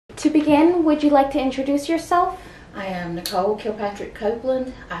To begin, would you like to introduce yourself? I am Nicole Kilpatrick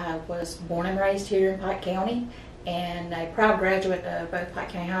Copeland. I was born and raised here in Pike County and a proud graduate of both Pike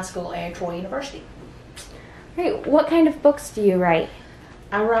County High School and Troy University. Great. What kind of books do you write?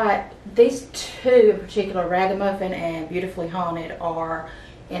 I write these two in particular, Ragamuffin and Beautifully Haunted, are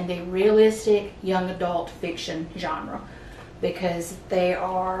in the realistic young adult fiction genre because they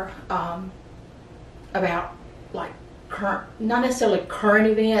are about like current, not necessarily current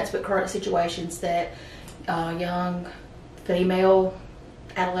events, but current situations that young female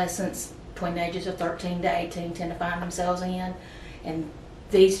adolescents between the ages of 13 to 18 tend to find themselves in. And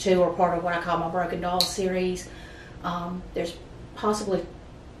these two are part of what I call my Broken Doll series. There's possibly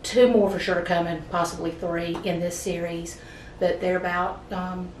two more for sure coming, possibly three in this series, but they're about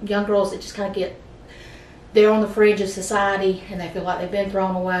young girls that just kind of they're on the fringe of society and they feel like they've been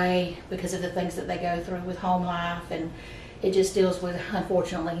thrown away because of the things that they go through with home life, and it just deals with,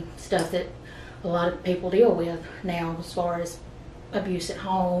 unfortunately, stuff that a lot of people deal with now as far as abuse at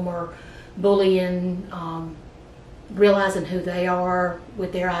home or bullying, realizing who they are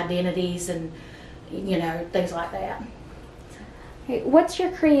with their identities and, you know, things like that. What's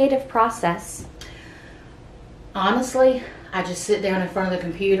your creative process? Honestly, I just sit down in front of the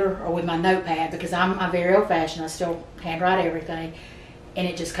computer or with my notepad because I'm very old-fashioned. I still handwrite everything, and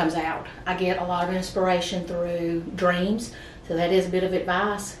it just comes out. I get a lot of inspiration through dreams, so that is a bit of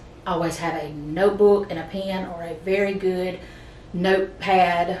advice. Always have a notebook and a pen or a very good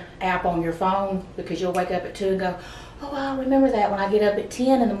notepad app on your phone, because you'll wake up at 2 and go, oh, I'll remember that when I get up at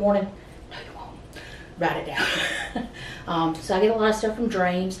 10 in the morning. No, you won't. Write it down. So I get a lot of stuff from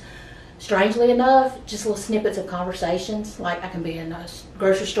dreams. Strangely enough, just little snippets of conversations. Like I can be in a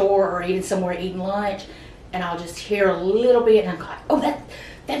grocery store or eating somewhere, eating lunch, and I'll just hear a little bit, and I'm like, oh,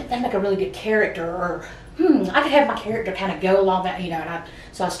 that make a really good character, or I could have my character kind of go along that, you know. And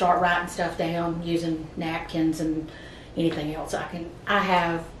so I start writing stuff down using napkins and anything else. I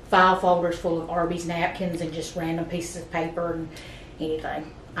have file folders full of Arby's napkins and just random pieces of paper and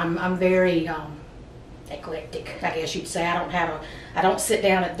anything. I'm very eclectic, I guess you'd say. I don't sit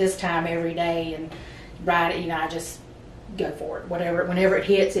down at this time every day and write it. You know, I just go for it. Whenever it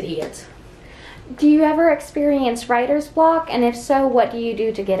hits, it hits. Do you ever experience writer's block, and if so, what do you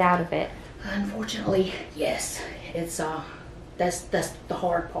do to get out of it? Unfortunately, yes. It's that's the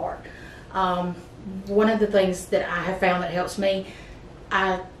hard part. One of the things that I have found that helps me,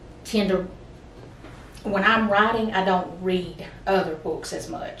 I tend to, when I'm writing, I don't read other books as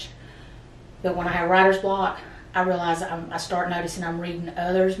much. But when I have writer's block, I realize I start noticing I'm reading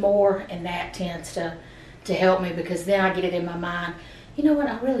others more, and that tends to help me, because then I get it in my mind, you know what,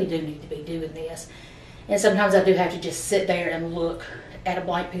 I really do need to be doing this. And sometimes I do have to just sit there and look at a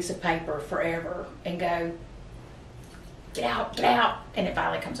blank piece of paper forever and go, get out, and it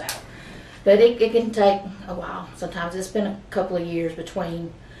finally comes out. But it can take a while. Sometimes it's been a couple of years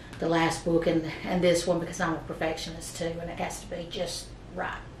between the last book and this one, because I'm a perfectionist too, and it has to be just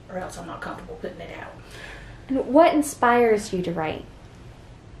right, or else I'm not comfortable putting it out. And what inspires you to write?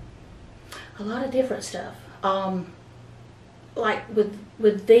 A lot of different stuff. Like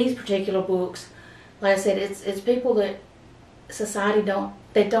with these particular books, like I said, it's people that society don't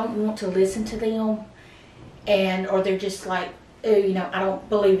want to listen to them, or they're just like, oh, you know, I don't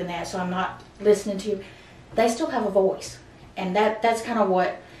believe in that, so I'm not listening to you. They still have a voice, and that's kind of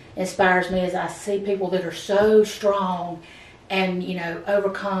what inspires me, is I see people that are so strong and, you know,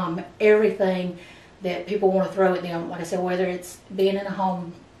 overcome everything that people want to throw at them. Like I said, whether it's being in a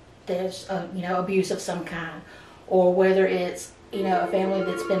home there's you know, abuse of some kind, or whether it's, you know, a family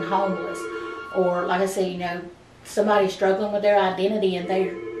that's been homeless, or like I said, you know, somebody struggling with their identity and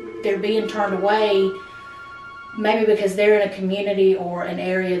they're being turned away, maybe because they're in a community or an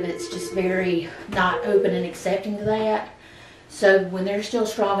area that's just very not open and accepting to that. So when they're still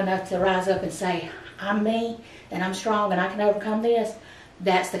strong enough to rise up and say, I'm me, and I'm strong, and I can overcome this,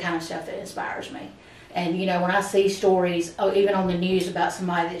 that's the kind of stuff that inspires me. And, you know, when I see stories, even on the news, about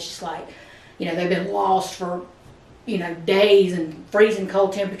somebody that's just like, you know, they've been lost for, you know, days and freezing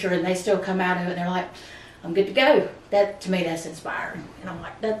cold temperature, and they still come out of it and they're like, I'm good to go. That, to me, that's inspiring. And I'm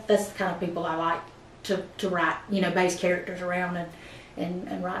like, that's the kind of people I like to write, you know, base characters around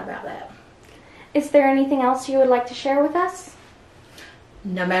and write about that. Is there anything else you would like to share with us?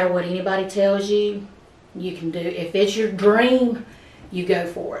 No matter what anybody tells you, you can do. If it's your dream, you go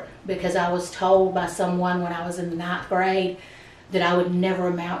for it. Because I was told by someone when I was in the 9th grade that I would never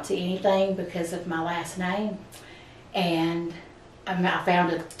amount to anything because of my last name. And I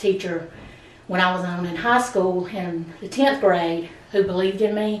found a teacher when I was in high school in the 10th grade who believed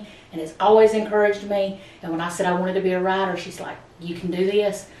in me and has always encouraged me. And when I said I wanted to be a writer, she's like, you can do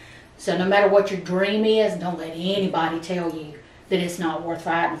this. So no matter what your dream is, don't let anybody tell you that it's not worth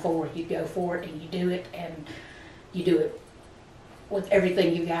fighting for. You go for it and you do it, and you do it with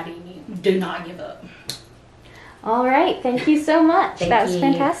everything you got in you. Do not give up. All right. Thank you so much. Thank That was you.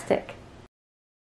 fantastic.